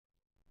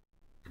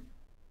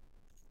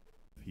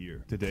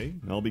Here. Today,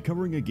 I'll be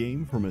covering a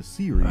game from a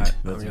series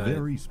that's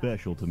very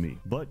special to me.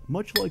 But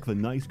much like the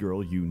nice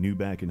girl you knew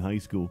back in high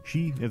school,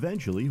 she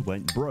eventually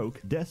went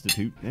broke,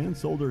 destitute, and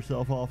sold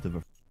herself off to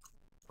the...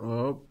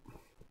 Oh.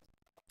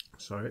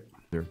 Sorry.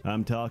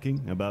 I'm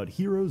talking about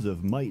Heroes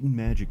of Might and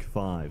Magic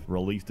 5,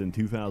 released in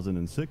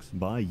 2006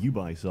 by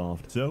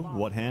Ubisoft. So,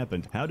 what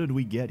happened? How did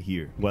we get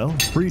here? Well,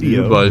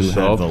 Fredio, who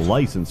had the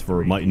license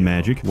for Might and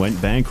Magic, went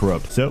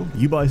bankrupt. So,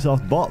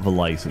 Ubisoft bought the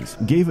license,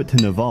 gave it to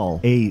Naval,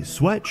 a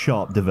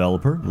sweatshop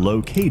developer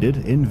located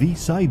in the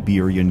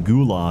Siberian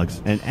gulags,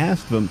 and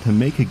asked them to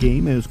make a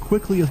game as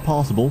quickly as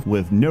possible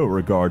with no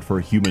regard for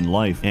human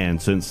life.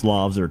 And since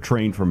Slavs are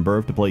trained from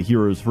birth to play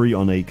Heroes 3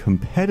 on a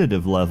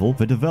competitive level,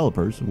 the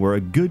developers were a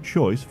good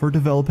choice for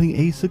developing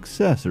a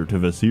successor to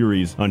the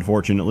series.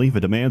 Unfortunately,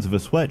 the demands of a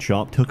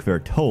sweatshop took their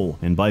toll,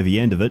 and by the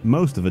end of it,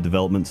 most of the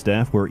development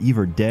staff were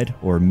either dead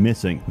or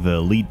missing.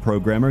 The lead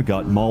programmer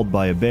got mauled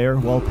by a bear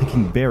while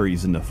picking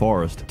berries in the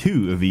forest.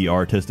 Two of the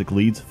artistic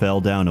leads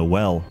fell down a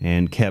well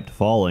and kept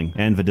falling,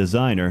 and the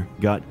designer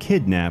got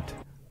kidnapped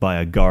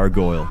by a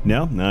gargoyle.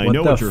 Now, I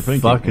know what you're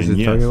thinking, and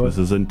yes, this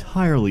is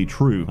entirely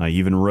true. I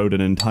even wrote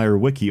an entire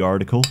wiki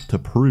article to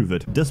prove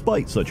it.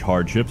 Despite such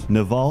hardships,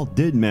 Naval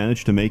did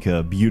manage to make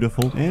a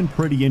beautiful and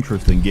pretty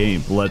interesting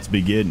game. Let's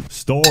begin.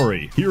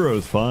 Story.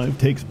 Heroes 5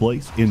 takes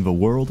place in the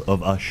world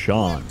of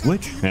Ashan,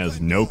 which has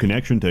no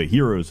connection to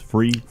Heroes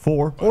 3,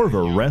 4, or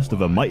the rest of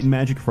the Might and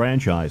Magic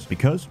franchise,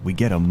 because we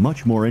get a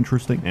much more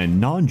interesting and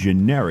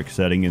non-generic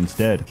setting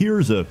instead.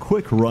 Here's a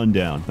quick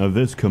rundown of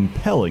this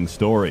compelling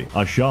story.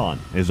 Ashan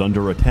is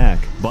under attack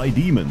by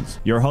demons.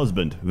 Your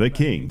husband, the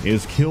king,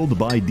 is killed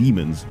by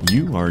demons.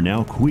 You are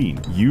now queen.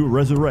 You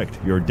resurrect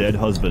your dead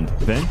husband.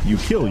 Then you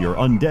kill your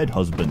undead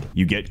husband.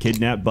 You get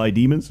kidnapped by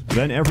demons.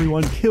 Then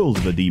everyone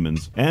kills the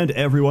demons. And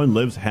everyone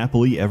lives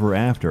happily ever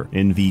after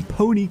in the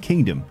pony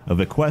kingdom of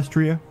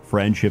Equestria.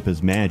 Friendship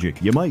is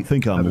magic. You might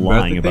think I'm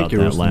lying about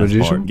that last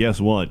part.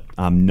 Guess what?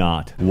 I'm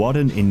not. What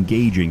an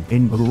engaging,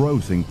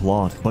 engrossing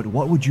plot. But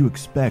what would you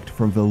expect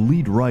from the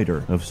lead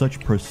writer of such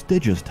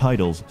prestigious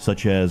titles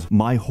such as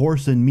My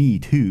Horse and Me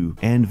 2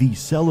 and the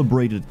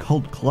celebrated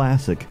cult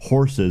classic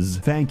Horses?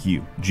 Thank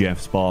you,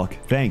 Jeff Spock.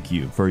 Thank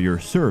you for your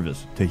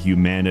service to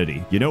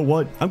humanity. You know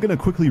what? I'm gonna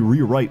quickly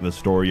rewrite the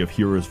story of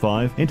Heroes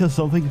 5 into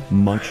something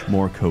much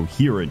more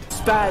coherent.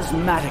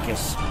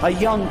 Spasmaticus, a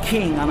young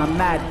king on a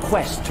mad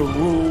quest to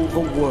rule the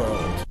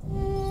world.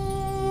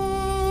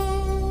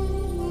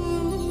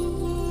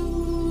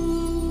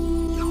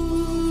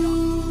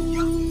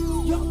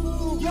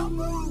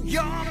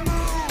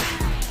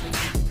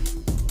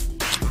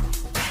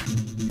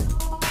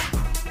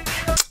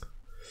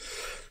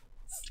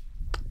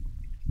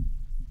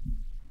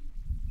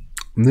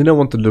 Nina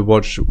wanted to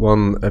watch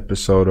one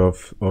episode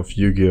of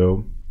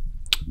Yu-Gi-Oh!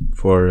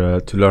 For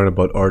to learn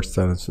about art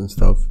styles and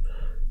stuff.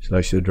 She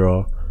likes to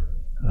draw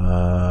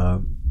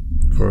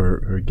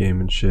for her game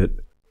and shit.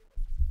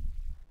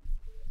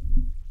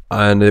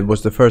 And it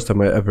was the first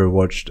time I ever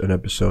watched an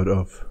episode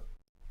of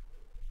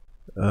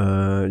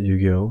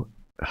Yu-Gi-Oh!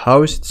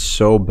 How is it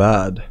so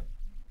bad?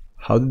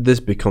 How did this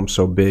become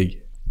so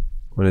big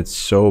when it's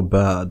so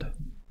bad?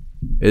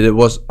 It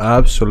was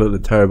absolutely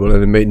terrible,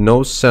 and it made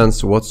no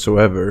sense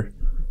whatsoever.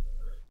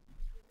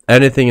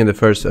 Anything in the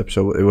first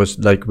episode, it was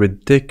like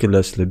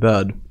ridiculously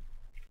bad.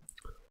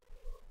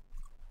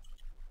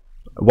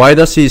 Why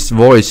does his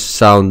voice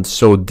sound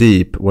so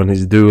deep when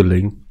he's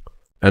dueling,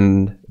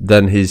 and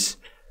then he's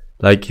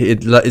like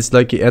it's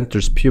like he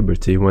enters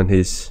puberty when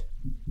he's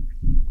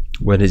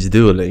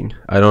dueling?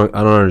 I don't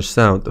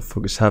understand what the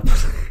fuck is happening.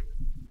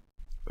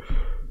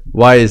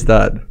 Why is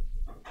that?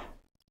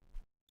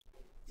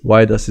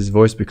 Why does his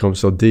voice become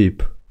so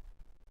deep?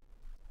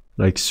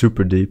 Like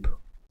super deep.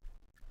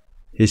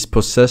 He's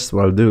possessed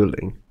while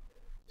dueling,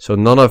 so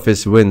none of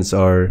his wins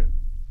are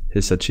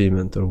his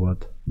achievement, or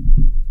what?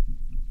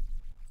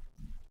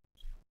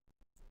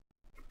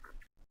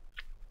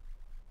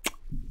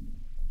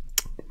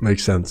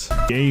 Makes sense.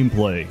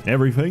 Gameplay.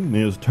 Everything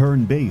is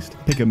turn-based.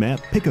 Pick a map,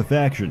 pick a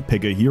faction,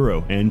 pick a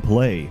hero, and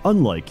play.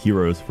 Unlike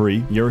Heroes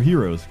 3, your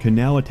heroes can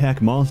now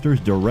attack monsters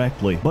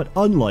directly, but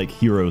unlike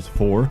Heroes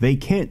 4, they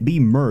can't be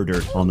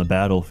murdered on the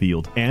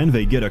battlefield. And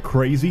they get a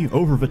crazy,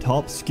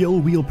 over-the-top skill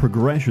wheel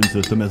progression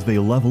system as they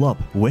level up,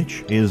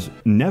 which is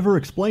never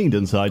explained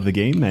inside the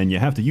game, and you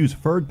have to use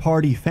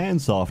third-party fan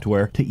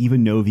software to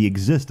even know the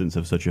existence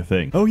of such a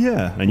thing. Oh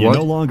yeah, and you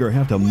no longer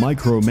have to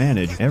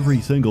micromanage every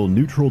single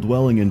neutral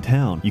dwelling in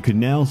town. You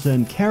can now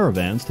send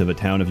caravans to the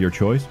town of your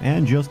choice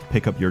and just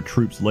pick up your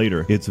troops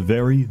later. It's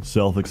very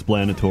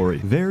self-explanatory.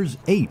 There's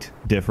 8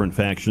 different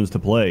factions to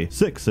play,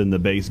 6 in the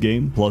base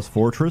game, plus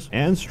Fortress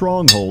and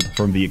Stronghold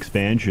from the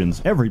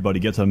expansions. Everybody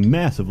gets a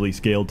massively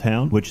scaled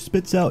town, which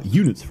spits out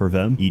units for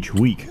them each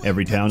week.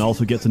 Every town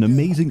also gets an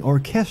amazing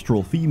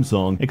orchestral theme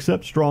song,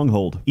 except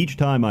Stronghold. Each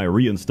time I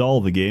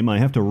reinstall the game, I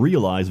have to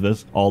realize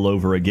this all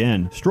over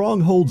again.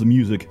 Stronghold's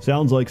music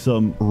sounds like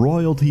some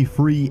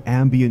royalty-free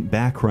ambient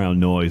background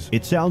noise.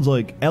 It's sounds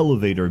like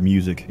elevator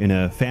music in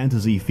a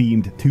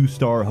fantasy-themed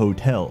 2-star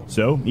hotel.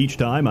 So each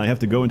time I have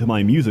to go into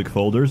my music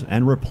folders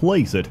and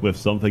replace it with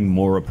something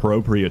more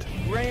appropriate.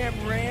 Ram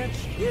Ranch,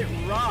 it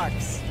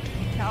rocks.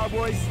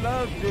 Cowboys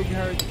love big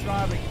herds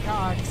driving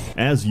cocks.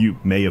 As you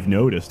may have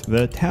noticed,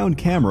 the town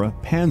camera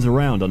pans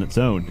around on its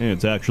own.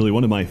 It's actually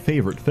one of my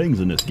favorite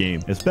things in this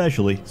game,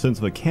 especially since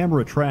the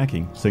camera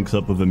tracking syncs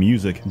up with the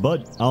music,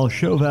 but I'll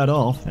show that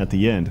off at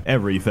the end.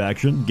 Every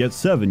faction gets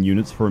 7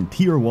 units from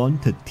Tier 1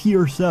 to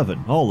Tier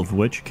 7, all of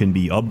which can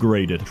be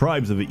upgraded.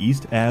 Tribes of the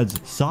East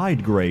adds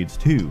side grades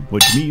too,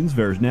 which means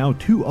there's now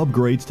 2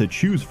 upgrades to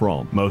choose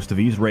from. Most of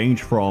these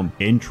range from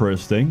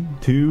interesting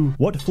to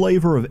what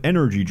flavor of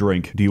energy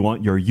drink do you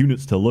want your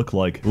units to look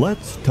like.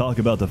 Let's talk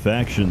about the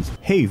factions.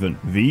 Haven.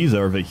 These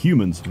are the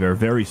humans. They're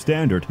very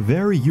standard,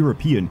 very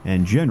European,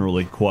 and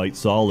generally quite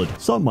solid.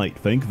 Some might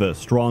think the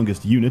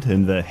strongest unit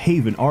in the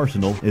Haven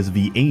arsenal is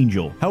the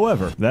Angel.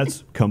 However,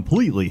 that's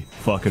completely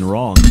fucking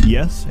wrong.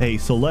 Yes, a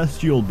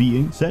celestial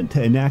being sent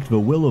to enact the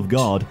will of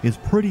God is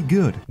pretty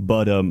good,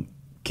 but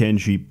can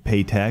she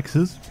pay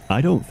taxes?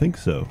 I don't think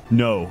so.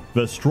 No,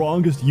 the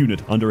strongest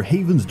unit under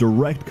Haven's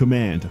direct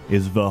command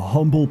is the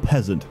humble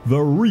peasant. The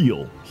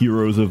real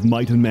heroes of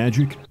might and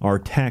magic are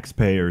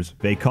taxpayers.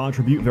 They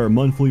contribute their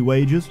monthly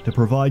wages to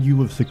provide you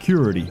with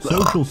security,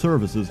 social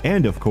services,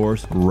 and of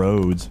course,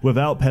 roads.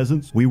 Without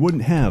peasants, we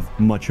wouldn't have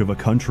much of a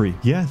country.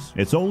 Yes,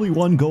 it's only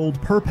 1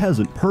 gold per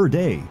peasant per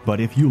day, but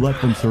if you let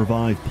them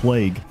survive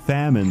plague,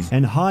 famines,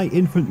 and high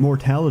infant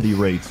mortality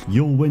rates,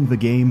 you'll win the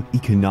game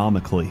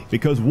economically.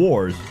 Because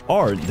wars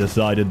aren't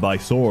decided by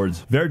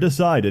swords. They're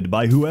decided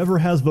by whoever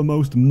has the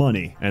most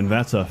money, and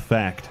that's a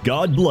fact.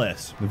 God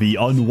bless the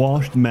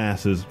unwashed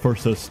masses for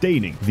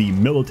sustaining the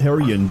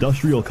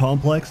military-industrial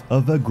complex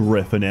of the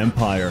Griffin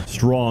Empire.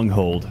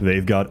 Stronghold.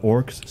 They've got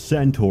orcs,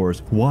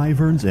 centaurs,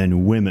 wyverns,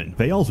 and women.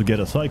 They also get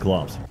a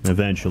cyclops,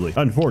 eventually.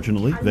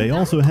 Unfortunately, they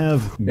also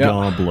have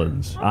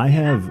goblins. I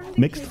have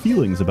mixed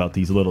feelings about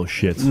these little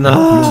shits. No. I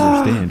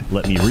hope you understand.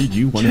 Let me read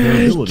you one of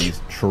their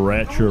abilities.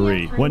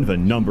 Treachery. When the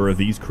number of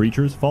these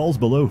creatures falls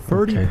below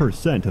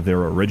 30% of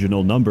their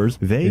original numbers,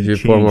 they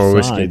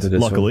change sides.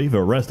 Luckily,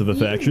 the rest of the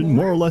faction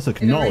more or less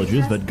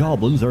acknowledges that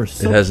goblins are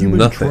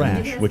subhuman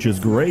trash, which is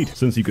great,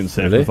 since you can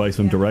sacrifice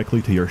them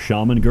directly to your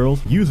shaman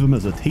girls, use them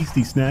as a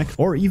tasty snack,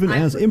 or even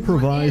as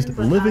improvised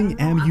living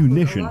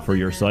ammunition for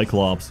your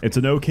cyclops. It's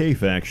an okay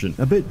faction,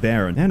 a bit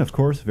barren, and of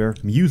course their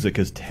music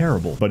is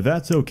terrible, but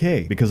that's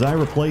okay, because I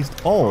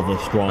replaced all the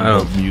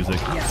stronghold music.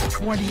 Yes,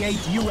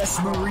 28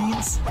 U.S.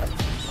 Marines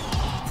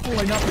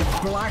pulling up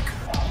with black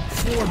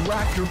Ford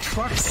Raptor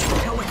trucks,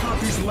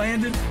 helicopters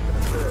landed.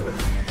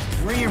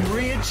 Ram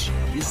Ranch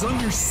is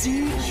under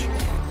siege.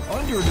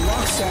 Under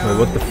lockdown.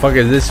 What the fuck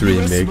is this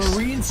remix?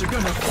 Marines are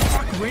gonna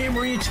fuck Ram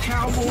Ranch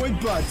cowboy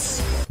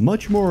butts.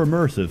 Much more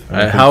immersive.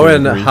 How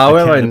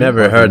have I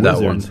never heard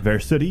that one? Their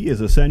city is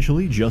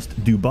essentially just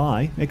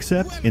Dubai,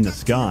 except in the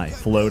sky,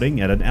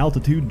 floating at an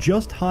altitude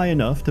just high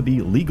enough to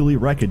be legally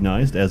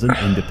recognized as an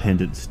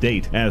independent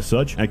state. As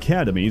such,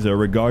 academies are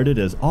regarded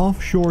as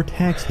offshore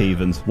tax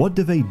havens. What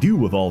do they do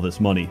with all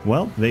this money?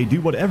 Well, they do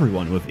what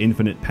everyone with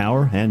infinite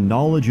power and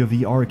knowledge of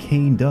the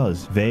arcane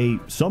does. They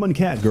summon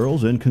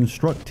catgirls and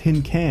construct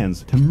tin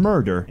cans to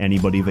murder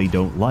anybody they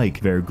don't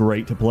like. They're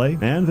great to play,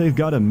 and they've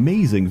got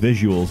amazing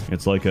visuals.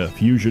 It's like a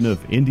fusion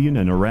of Indian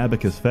and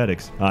Arabic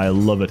aesthetics. I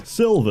love it.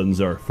 Sylvans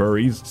are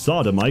furries,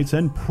 sodomites,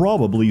 and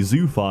probably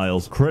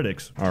zoophiles.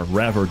 Critics are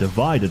rather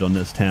divided on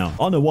this town.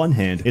 On the one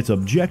hand, it's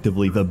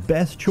objectively the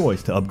best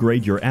choice to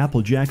upgrade your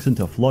Apple Jackson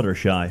to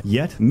Fluttershy,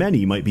 yet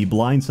many might be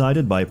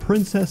blindsided by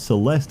Princess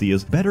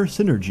Celestia's better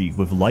synergy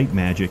with light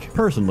magic.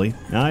 Personally,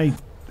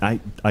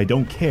 I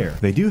don't care.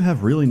 They do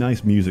have really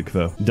nice music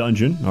though.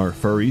 Dungeon are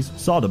furries,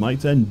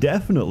 sodomites, and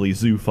definitely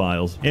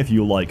zoophiles. If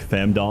you like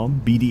femdom,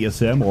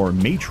 BDSM, or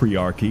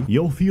matriarchy,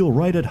 you'll feel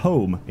right at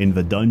home in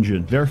the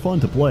dungeon. They're fun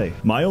to play.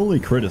 My only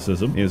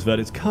criticism is that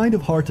it's kind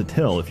of hard to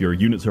tell if your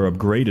units are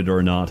upgraded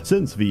or not,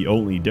 since the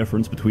only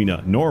difference between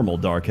a normal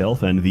Dark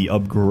Elf and the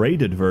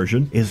upgraded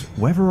version is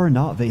whether or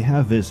not they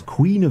have this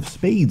Queen of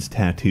Spades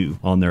tattoo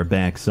on their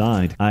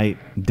backside. I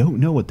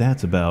don't know what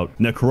that's about.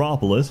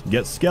 Necropolis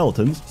gets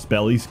skeletons,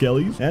 spelly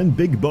skellies, and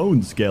big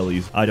bone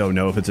skellies. I don't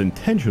know if it's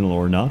intentional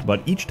or not,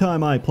 but each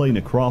time I play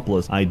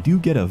Necropolis, I do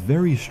get a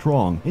very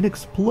strong,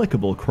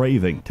 inexplicable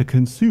craving to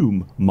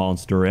consume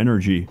monster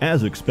energy.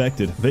 As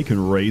expected, they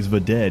can raise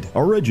the dead.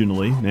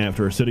 Originally,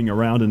 after sitting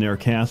around in their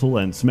castle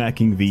and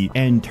smacking the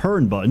end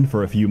turn button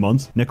for a few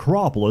months,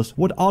 Necropolis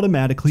would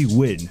automatically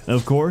win.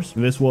 Of course,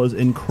 this was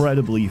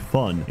incredibly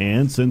fun,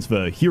 and since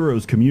the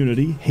heroes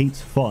community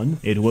hates fun,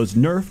 it was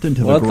nerfed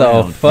into the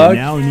ground. You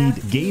now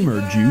need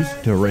gamer juice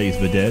to raise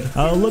the dead.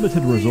 A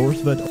limited resource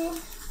that...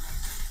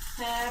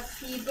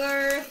 Happy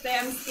birthday,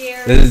 I'm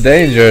scared. This is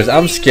dangerous.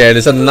 I'm scared.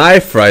 There's a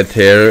knife right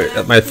here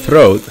at my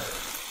throat.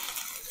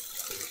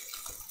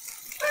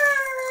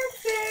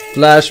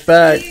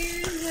 Flashback.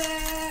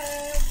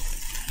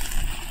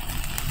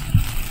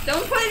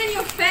 Don't put it in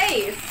your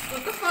face.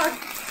 What the fuck?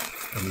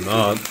 I'm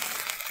not.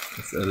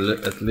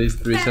 It's at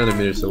least 3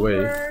 centimeters away.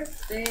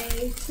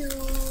 Birthday to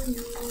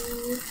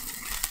you.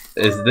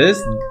 Is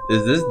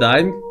this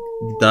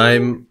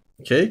dime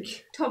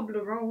cake?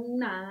 Toblerone.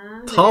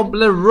 Nah.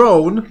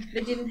 Toblerone?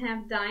 They didn't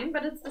have dime,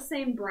 but it's the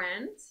same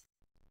brand.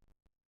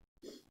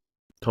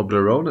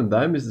 Toblerone and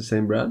dime is the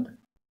same brand?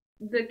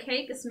 The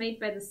cake is made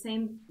by the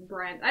same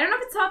brand. I don't know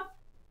if it's hot.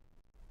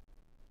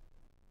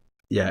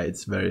 Yeah,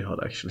 it's very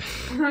hot actually.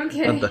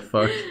 Okay. What the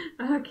fuck?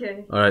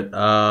 Okay. Alright,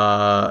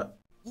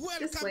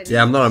 Just wait.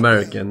 yeah, I'm not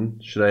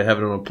American. Should I have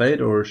it on a plate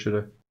or should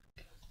I?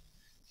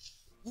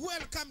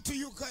 Welcome to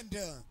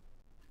Uganda.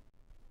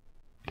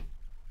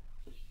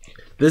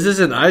 This is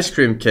an ice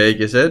cream cake,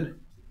 is it? No.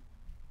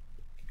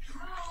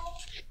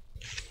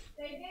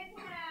 They didn't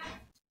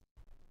have.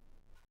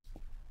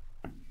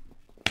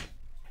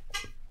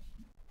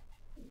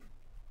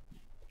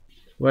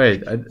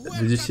 Wait,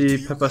 did you see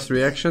Peppa's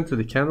reaction to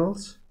the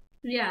candles?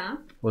 Yeah.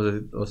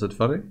 Was it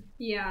funny?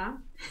 Yeah.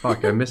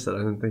 Fuck, I missed it. I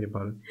didn't think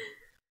about it.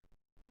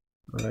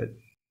 Alright.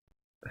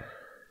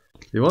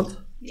 You want?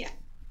 Yeah.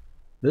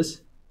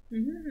 This?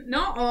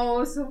 No,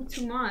 oh, so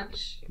too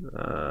much.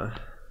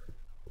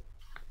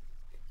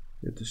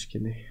 You're too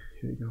skinny.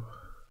 Here you go.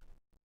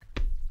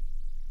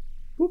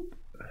 Whoop.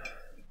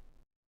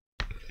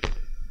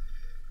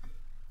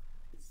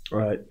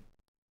 Alright.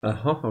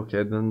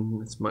 Okay, then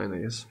it's mine, I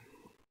guess.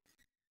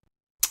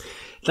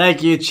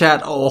 Thank you,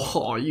 chat.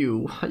 Oh,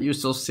 you're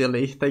so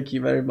silly. Thank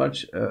you very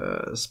much.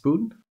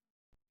 Spoon?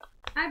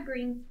 I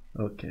bring.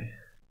 Okay,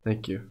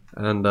 thank you.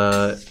 And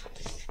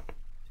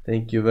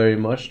thank you very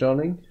much,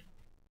 darling.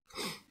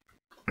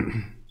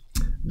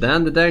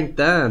 Dan the Dank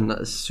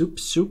Dan. Soup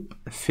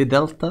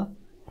Fidelta.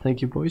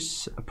 Thank you,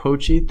 boys.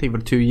 Pochi, thank you for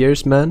 2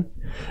 years, man.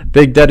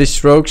 Big Daddy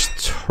Strokes,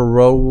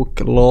 Troke,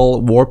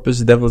 Lol,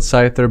 Warpus, Devil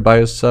Scyther,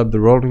 Biosub, The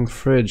Rolling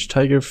Fridge,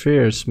 Tiger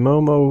Fierce,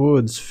 Momo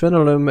Woods,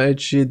 Phenolum,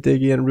 HG,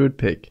 Diggy, and Rude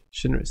Pick.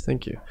 Shinris,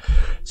 thank you.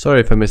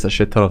 Sorry if I missed a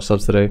shit ton of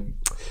subs today.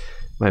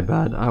 My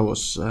bad. I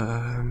was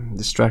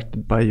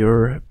distracted by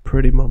your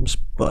pretty mom's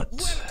butt.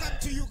 Welcome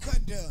to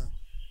Uganda.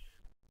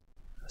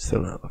 I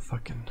still have a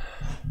fucking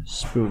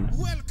spoon.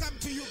 Welcome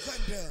to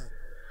Uganda.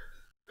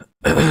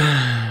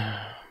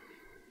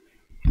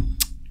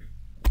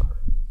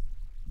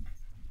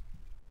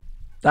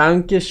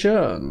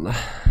 Dankeschön.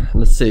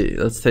 Let's see.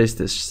 Let's taste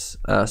this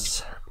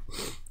ass.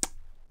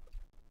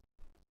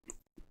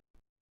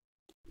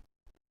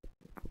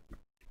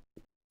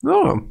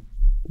 No,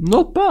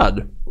 not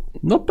bad.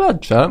 Not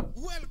bad, chat.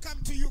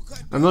 Welcome to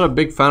Uganda. I'm not a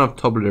big fan of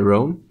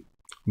Toblerone,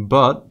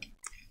 but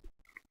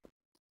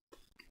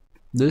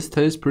this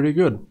tastes pretty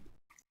good.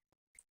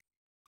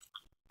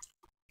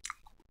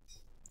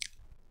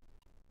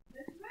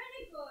 It's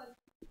really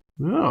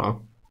good. Yeah,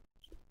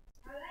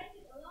 I like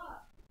it a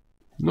lot.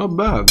 not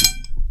bad.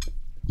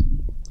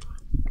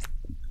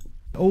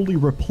 Only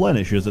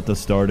replenishes at the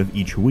start of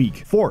each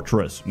week.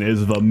 Fortress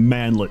is the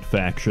Manlet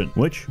faction,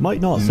 which might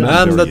not sound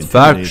very Manlet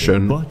intimidating,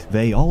 faction. but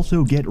they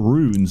also get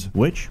runes,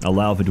 which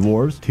allow the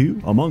dwarves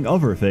to, among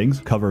other things,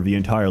 cover the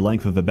entire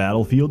length of the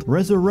battlefield,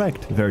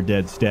 resurrect their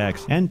dead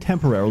stacks, and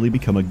temporarily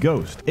become a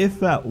ghost. If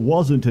that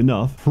wasn't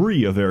enough,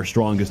 3 of their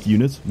strongest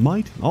units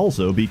might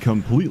also be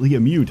completely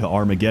immune to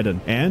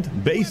Armageddon.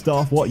 And based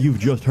off what you've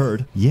just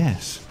heard,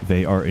 yes,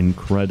 they are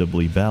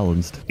incredibly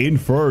balanced.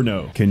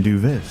 Inferno can do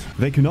this.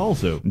 They can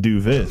also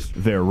do this.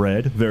 They're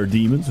red, they're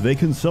demons, they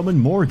can summon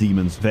more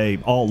demons. They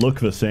all look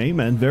the same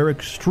and they're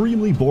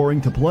extremely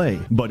boring to play.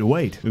 But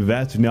wait,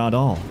 that's not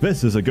all.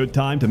 This is a good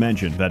time to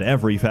mention that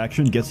every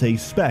faction gets a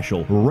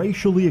special,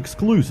 racially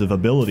exclusive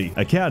ability.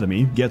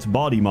 Academy gets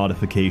body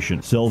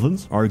modification.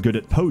 Sylvans are good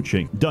at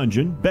poaching.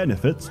 Dungeon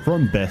benefits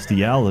from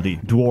bestiality.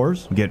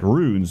 Dwarves get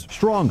runes.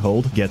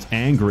 Stronghold gets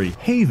angry.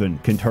 Haven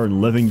can turn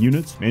living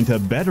units into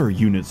better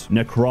units.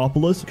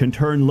 Necropolis can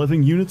turn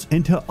living units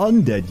into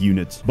undead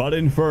units. But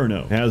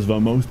Inferno has the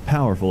most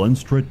powerful and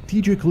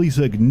strategically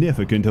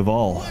significant of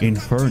all.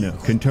 Inferno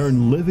can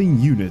turn living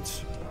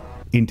units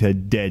into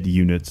dead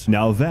units.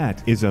 Now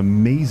that is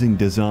amazing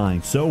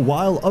design. So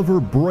while other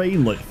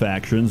brainlet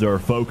factions are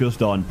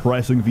focused on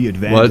pressing the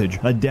advantage,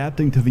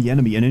 adapting to the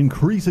enemy, and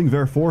increasing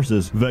their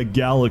forces, the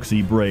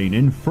Galaxy Brain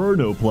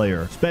Inferno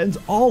player spends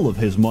all of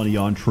his money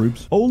on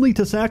troops only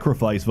to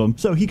sacrifice them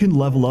so he can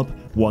level up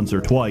once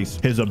or twice.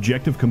 His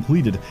objective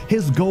completed,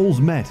 his goals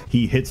met.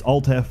 He hits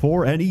Alt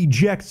F4 and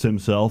ejects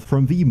himself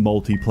from the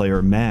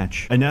multiplayer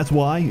match. And that's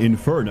why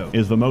Inferno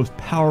is the most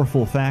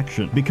powerful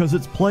faction, because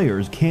its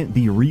players can't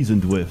be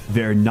reasoned with.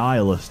 They're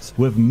nihilists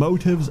with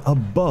motives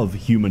above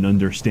human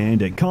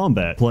understanding.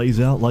 Combat plays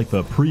out like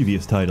the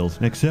previous titles,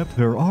 except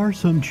there are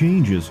some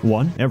changes.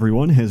 1.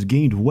 Everyone has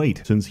gained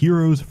weight since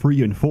Heroes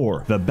 3 and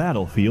 4. The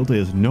battlefield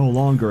is no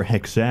longer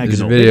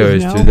hexagonal. This video it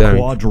is now too damn.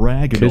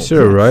 quadragonal.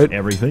 Sure, right?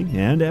 Everything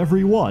and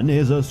everyone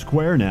is a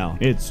square now.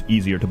 It's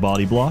easier to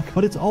body block,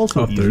 but it's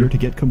also easier to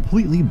get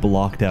completely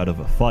blocked out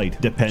of a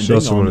fight, depending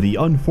on the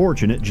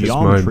unfortunate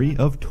geometry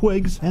of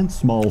twigs and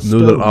small stones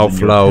in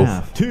your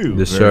path. 2.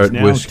 There's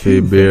now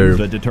empty two beer things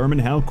that determine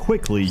how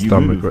quickly you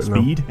stomach move: right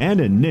now. speed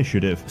and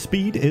initiative.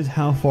 Speed is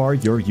how far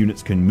your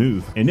units can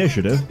move.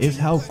 Initiative is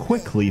how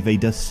quickly they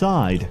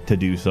decide to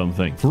do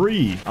something.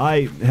 Free.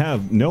 I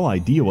have no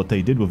idea what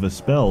they did with the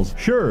spells.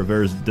 Sure,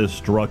 there's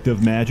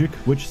destructive magic,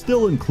 which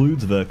still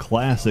includes the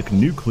classic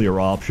nuclear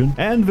option,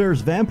 and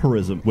there's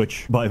vampirism,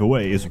 which, by the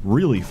way, is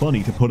really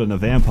funny to put in a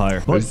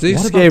vampire. But Is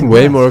this what about game the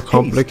way rest? more Haste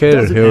complicated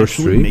doesn't than Heroes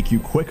actually 3? make you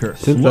quicker.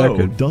 Seems Slow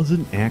like it.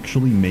 doesn't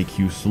actually make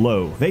you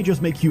slow. They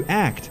just make you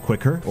act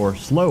quicker or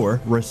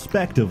slower,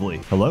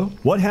 respectively. Hello?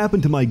 What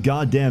happened to my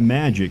goddamn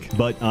magic?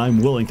 But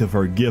I'm willing to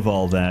forgive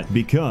all that,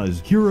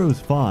 because Heroes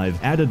 5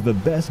 added the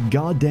best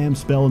goddamn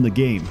spell in the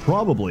game.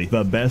 Probably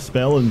the best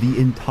spell in the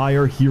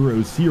entire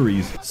Heroes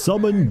series.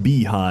 Summon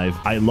Beehive.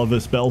 I love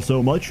this spell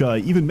so much, I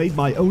even made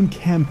my own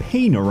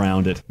campaign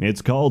around it.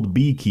 It's called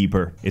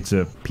Beekeeper. It's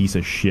a piece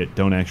of shit.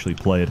 Don't actually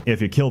play it.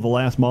 If you kill the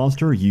last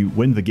monster, you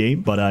win the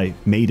game, but I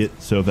made it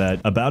so that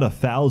about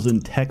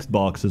 1,000 text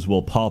boxes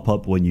will pop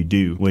up when you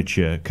do, which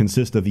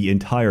consist of the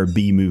entire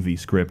B-movie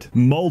script.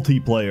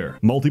 Multiplayer.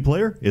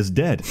 Multiplayer is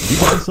dead.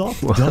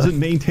 Ubisoft doesn't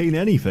maintain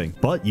anything,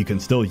 but you can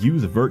still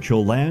use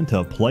virtual LAN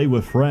to play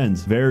with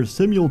friends. There's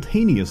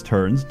simultaneous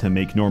turns to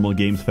make normal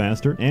games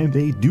faster, and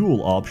a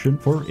dual option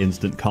for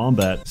instant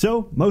combat.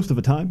 So, most of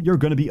the time, you're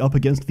going to be up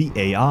against the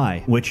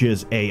AI, which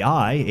is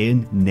AI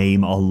in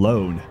name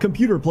alone.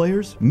 Computer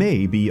players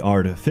may be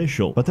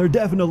artificial, but they're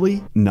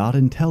definitely not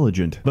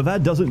intelligent. But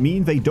that doesn't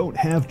mean they don't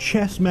have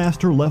chess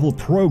master level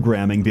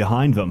programming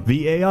behind them.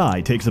 The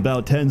AI takes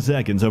about 10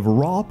 seconds of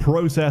raw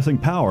processing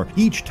power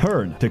each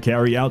turn to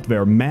carry out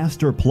their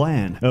master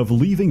plan of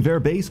leaving their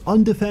base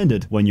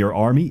undefended when your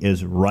army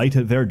is right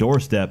at their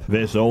doorstep.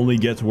 This only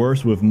gets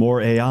worse with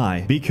more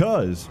AI,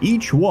 because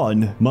each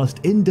one must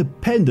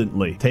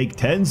independently take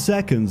 10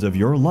 seconds of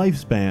your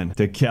lifespan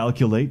to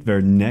calculate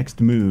their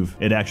next move.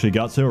 It actually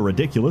got so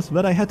ridiculous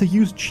that I had to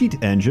use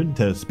Cheat Engine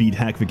to speed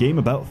hack the game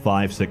about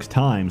 5-6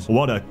 times.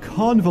 What a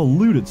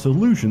convoluted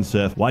solution,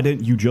 Seth. Why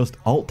didn't you just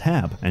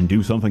Alt-Tab and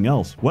do something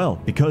else?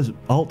 Well, because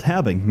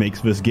Alt-Tabbing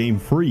makes this game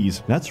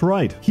freeze. That's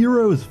right.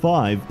 Heroes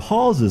 5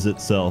 pauses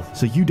itself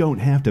so you don't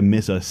have to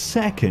miss a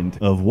second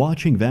of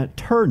watching that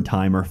turn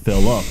timer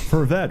fill up.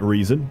 For that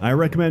reason, I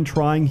recommend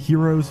trying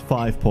Heroes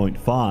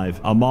 5.5,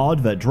 a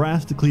mod that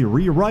drastically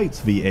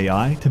rewrites the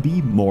AI to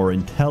be more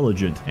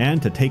intelligent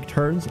and to take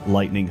turns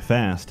lightning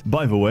fast.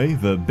 By the way,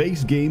 the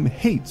base game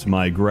hates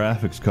my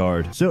graphics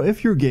card, so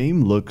if your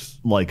game looks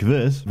like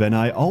this, then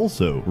I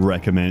also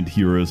recommend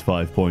Heroes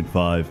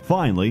 5.5.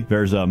 Finally,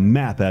 there's a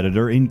map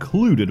editor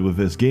included with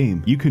this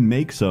game. You can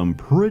make some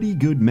pretty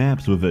good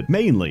maps with it.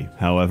 Mainly,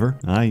 however,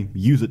 I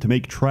use it to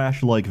make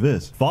trash like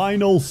this.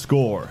 Final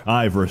score.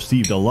 I've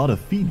received a lot of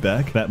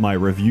feedback that my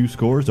review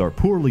scores are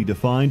poorly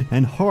defined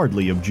and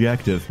hardly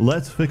objective.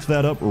 Let's fix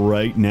that up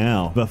right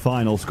now. The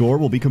final score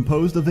will be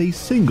composed of a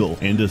single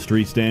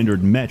industry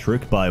standard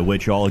metric by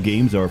which all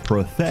games are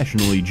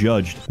professionally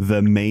judged: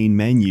 the main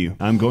menu.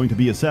 I'm going to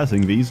be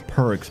assessing these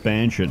per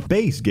expansion.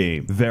 Base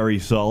game, very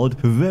solid,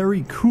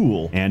 very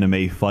cool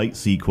anime fight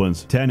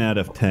sequence, 10 out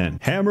of 10.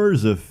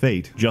 Hammers of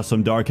Fate, just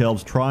some dark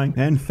elves trying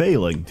and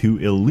failing to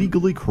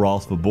illegally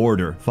cross the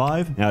border,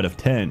 5 out of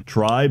 10.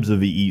 Tribes of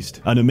the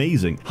East, an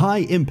amazing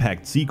high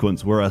impact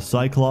sequence where a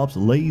cyclops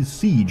lays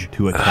siege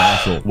to a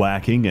castle,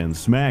 whacking and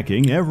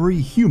smacking every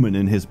human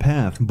in his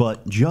path,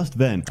 but just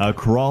then a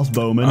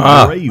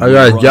crossbowman bravely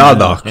runs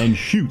out and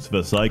shoots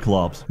the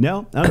cyclops.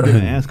 Now I'm gonna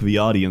ask the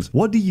audience,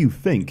 what do you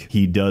think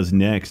he does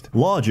next?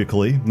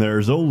 Logically,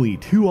 there's only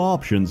two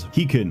options.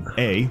 He can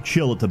A,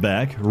 chill at the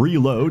back,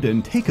 reload,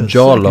 and take a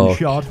second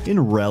shot in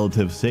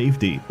relative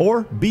safety,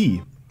 or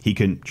B, he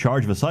can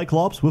charge the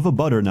Cyclops with a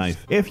butter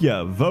knife. If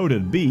you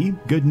voted B,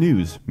 good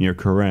news, you're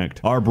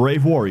correct. Our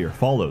brave warrior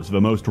follows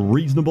the most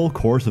reasonable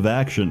course of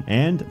action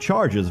and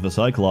charges the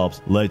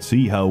Cyclops. Let's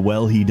see how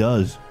well he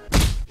does.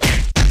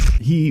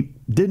 He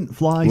didn't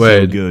fly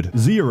so good.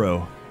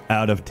 0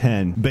 out of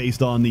 10.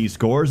 Based on these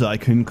scores, I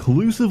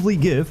conclusively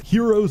give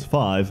Heroes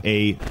 5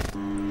 a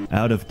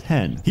out of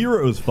 10.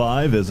 Heroes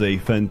 5 is a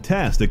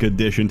fantastic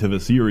addition to the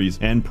series,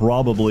 and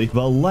probably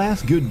the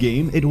last good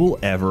game it will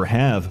ever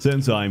have,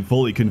 since I'm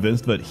fully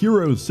convinced that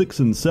Heroes 6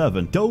 and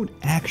 7 don't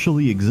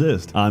actually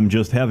exist. I'm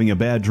just having a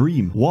bad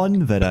dream,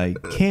 one that I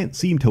can't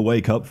seem to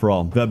wake up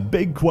from. The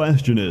big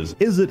question is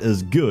it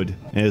as good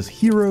as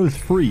Heroes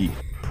 3?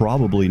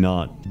 Probably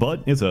not,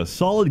 but it's a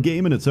solid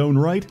game in its own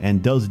right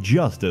and does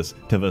justice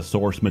to the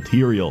source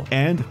material.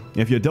 And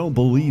if you don't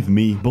believe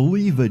me,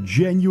 believe the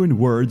genuine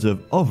words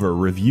of other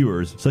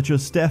reviewers, such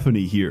as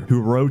Stephanie here, who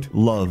wrote,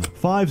 "Love,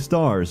 5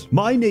 stars.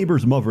 My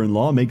neighbor's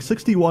mother-in-law makes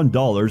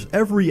 $61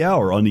 every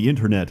hour on the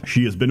internet.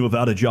 She has been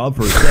without a job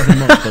for 7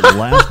 months, but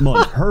last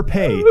month her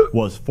pay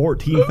was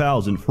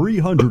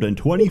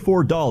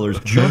 $14,324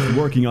 just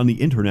working on the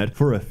internet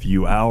for a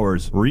few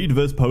hours. Read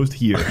this post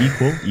here,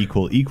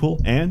 equal,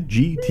 and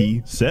G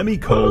CT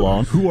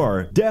semicolon, who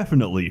are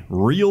definitely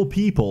real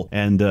people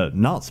and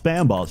not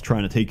spam bots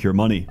trying to take your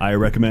money. I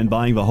recommend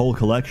buying the whole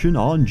collection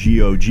on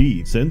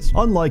GOG, since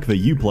unlike the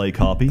Uplay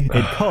copy,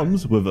 it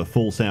comes with a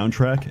full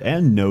soundtrack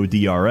and no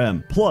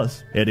DRM.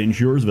 Plus, it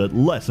ensures that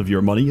less of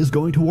your money is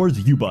going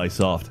towards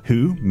Ubisoft,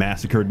 who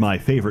massacred my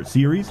favorite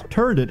series,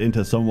 turned it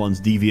into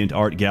someone's deviant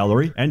art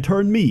gallery, and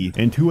turned me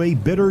into a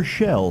bitter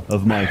shell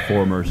of my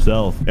former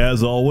self.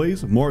 As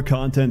always, more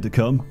content to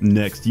come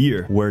next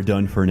year. We're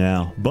done for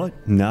now, but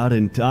not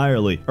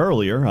entirely.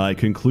 Earlier, I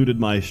concluded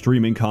my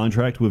streaming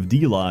contract with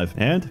DLive,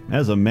 and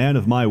as a man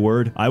of my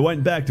word, I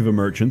went back to the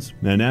merchants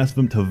and asked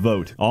them to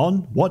vote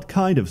on what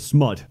kind of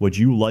smut would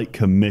you like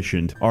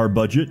commissioned. Our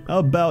budget,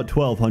 about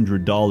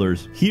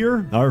 $1,200.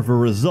 Here are the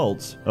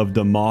results of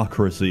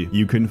democracy.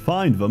 You can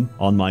find them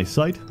on my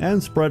site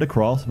and spread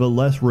across the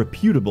less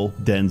reputable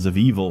dens of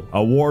evil.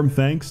 A warm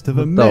thanks to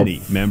the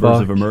many members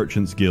of the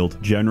Merchants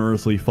Guild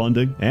generously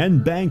funding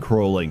and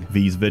bankrolling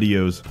these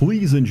videos.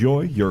 Please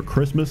enjoy your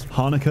Christmas,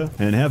 Hanukkah,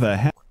 and have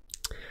a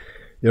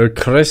Your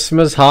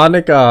Christmas,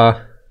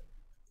 Hanukkah.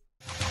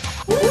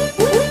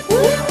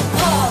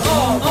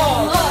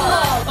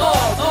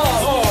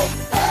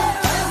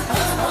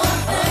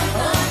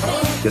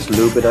 Just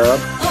lube it up.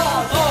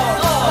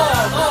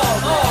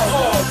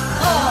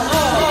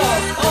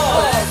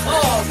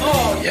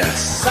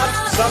 Yes.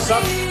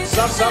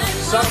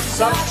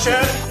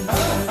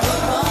 Suction.